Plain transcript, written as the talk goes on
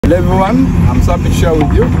Hello everyone, I'm so happy to share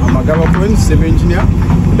with you. I'm Agaba Cohen, civil engineer.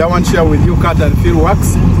 Today I want to share with you cut and fill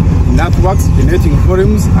works, networks, generating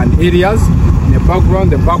volumes and areas. In the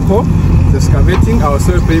background, the backhoe, the excavating our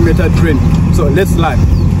soil perimeter drain. So let's learn.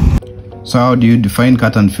 So how do you define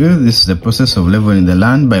cut and fill? This is the process of leveling the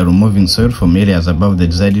land by removing soil from areas above the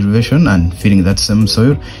desired elevation and filling that same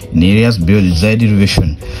soil in areas below the desired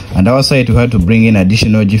elevation. And our site, we had to bring in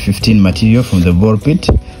additional G15 material from the bore pit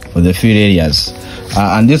for the fill areas.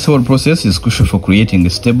 And this whole process is crucial for creating a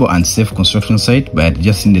stable and safe construction site by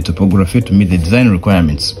adjusting the topography to meet the design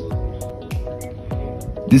requirements.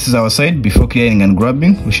 This is our site. Before clearing and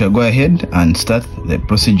grubbing, we shall go ahead and start the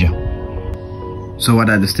procedure. So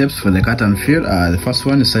what are the steps for the cut and fill? The first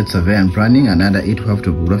one is site survey and planning, and under it we have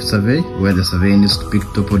topography survey, where the surveyor needs to pick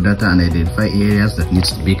topo data and identify areas that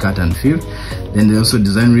needs to be cut and filled. Then there's also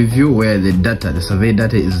design review, where the survey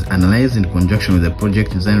data is analyzed in conjunction with the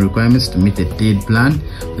project design requirements to meet the detailed plan,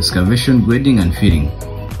 excavation, grading and filling.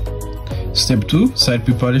 Step 2, site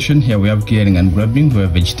preparation. Here we have clearing and grubbing, where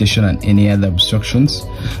vegetation and any other obstructions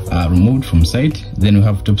are removed from site. Then we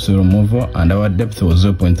have topsoil removal, and our depth was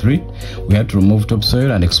 0.3. We had to remove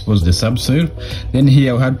topsoil and expose the subsoil. Then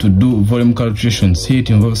here we had to do volume calculations. Here it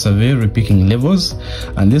involves surveyor repicking levels,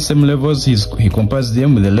 and these same levels he compares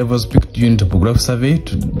them with the levels picked during topography survey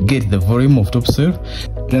to get the volume of topsoil.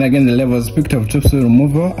 Then again, the levels picked of topsoil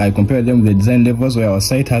removal, I compare them with the design levels, where our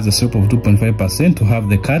site has a slope of 2.5% to have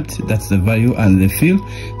the cut, that's the value, and the fill,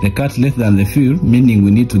 the cut less than the fill, meaning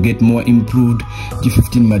we need to get more improved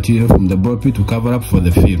G15 material from the bore pit to cover up for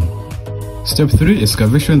the fill. Step 3,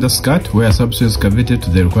 excavation. That's cut, where subsoil is excavated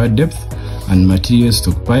to the required depth and material is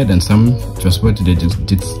stockpiled and some transported to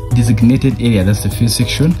the designated area, that's the fill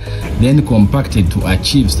section, then compacted to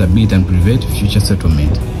achieve stability and prevent future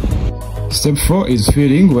settlement. Step 4 is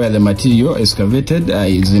filling, where the material excavated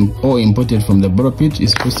or imported from the bore pit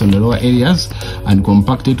is placed on the lower areas and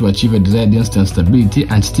compacted to achieve a desired density and stability,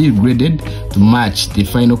 and still graded to match the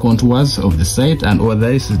final contours of the site, and all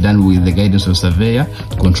this is done with the guidance of surveyor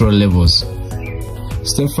to control levels.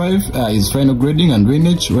 Step 5 is final grading and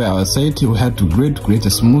drainage, where our site we had to grade to create a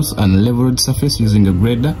smooth and leveled surface using a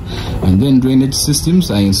grader, and then drainage systems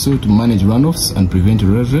are installed to manage runoffs and prevent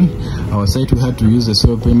erosion. Our site we had to use a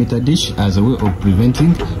soil perimeter dish as a way of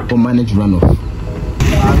preventing or manage runoff.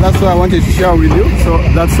 That's what I wanted to share with you. So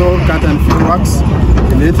that's all cut and fill works,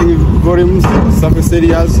 generating volumes, surface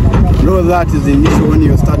areas. All that is the initial when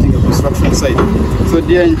you're starting a construction site. So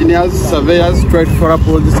dear engineers, surveyors, try to follow up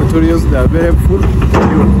all these tutorials. They are very helpful.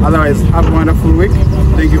 Otherwise, have a wonderful week.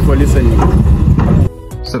 Thank you for listening.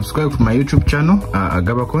 Subscribe to my YouTube channel,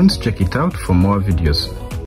 Agaba Cohen. Check it out for more videos.